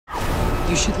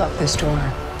You should lock this door.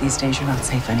 These days you're not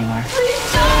safe anywhere.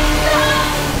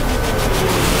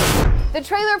 The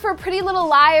trailer for Pretty Little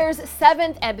Liars'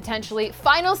 7th and potentially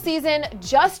final season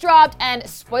just dropped, and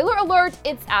spoiler alert,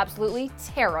 it's absolutely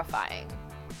terrifying.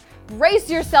 Brace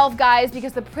yourself, guys,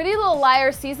 because the Pretty Little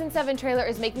Liars Season 7 trailer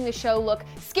is making the show look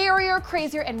scarier,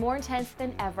 crazier, and more intense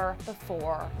than ever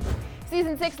before.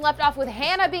 Season 6 left off with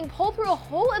Hanna being pulled through a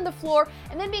hole in the floor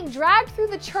and then being dragged through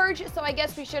the church, so I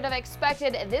guess we should have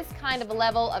expected this kind of a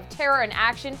level of terror and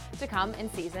action to come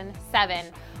in Season 7.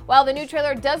 While the new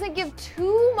trailer doesn't give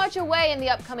too much away in the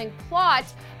upcoming plot,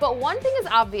 but one thing is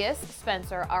obvious: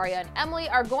 Spencer, Aria, and Emily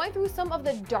are going through some of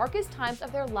the darkest times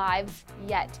of their lives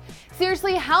yet.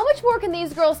 Seriously, how much more can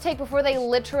these girls take before they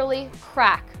literally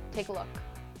crack? Take a look.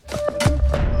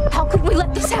 How could we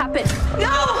let this happen?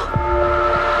 No!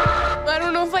 I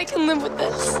don't know if I can live with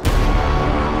this.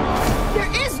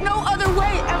 There is no other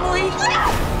way, Emily.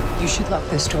 You should lock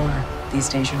this door. These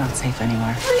days you're not safe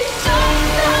anywhere.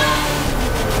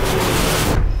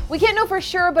 We can't know for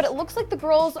sure, but it looks like the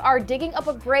girls are digging up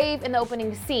a grave in the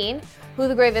opening scene. Who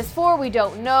the grave is for, we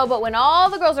don't know, but when all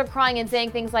the girls are crying and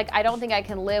saying things like, "I don't think I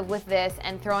can live with this,"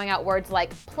 and throwing out words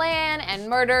like plan and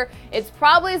murder, it's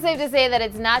probably safe to say that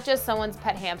it's not just someone's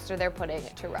pet hamster they're putting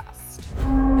to rest.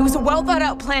 It was a well thought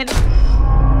out plan.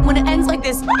 When it ends like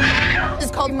this,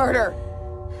 it's called murder.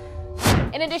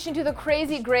 In addition to the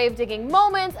crazy grave digging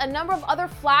moments, a number of other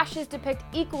flashes depict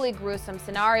equally gruesome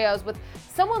scenarios, with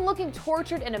someone looking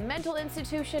tortured in a mental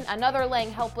institution, another laying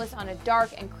helpless on a dark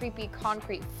and creepy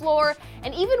concrete floor,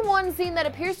 and even one scene that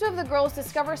appears to have the girls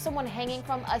discover someone hanging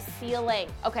from a ceiling.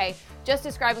 Okay, just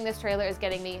describing this trailer is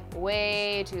getting me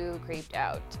way too creeped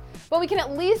out. But we can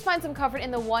at least find some comfort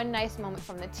in the one nice moment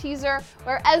from the teaser,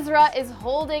 where Ezra is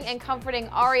holding and comforting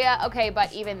Aria. Okay,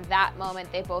 but even that moment,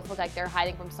 they both look like they're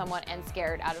hiding from someone and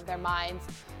scared out of their minds.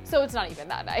 So it's not even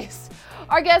that nice.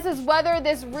 Our guess is whether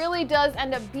this really does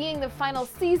end up being the final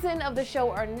season of the show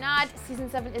or not. Season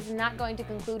 7 is not going to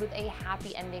conclude with a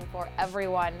happy ending for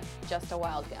everyone. Just a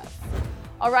wild guess.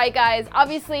 Alright guys,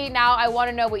 obviously now I want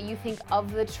to know what you think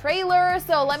of the trailer,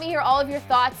 so let me hear all of your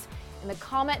thoughts in the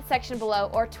comment section below,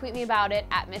 or tweet me about it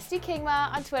at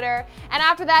MistyKingma on Twitter. And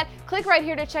after that, click right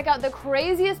here to check out the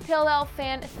craziest PLL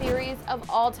fan theories of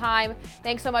all time.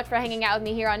 Thanks so much for hanging out with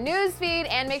me here on Newsfeed,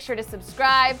 and make sure to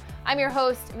subscribe. I'm your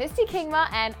host,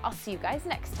 MistyKingma, and I'll see you guys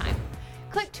next time.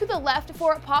 Click to the left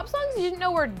for pop songs you didn't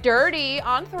know were dirty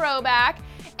on Throwback,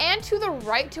 and to the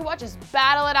right to watch us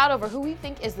battle it out over who we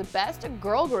think is the best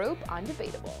girl group on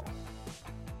Debatable.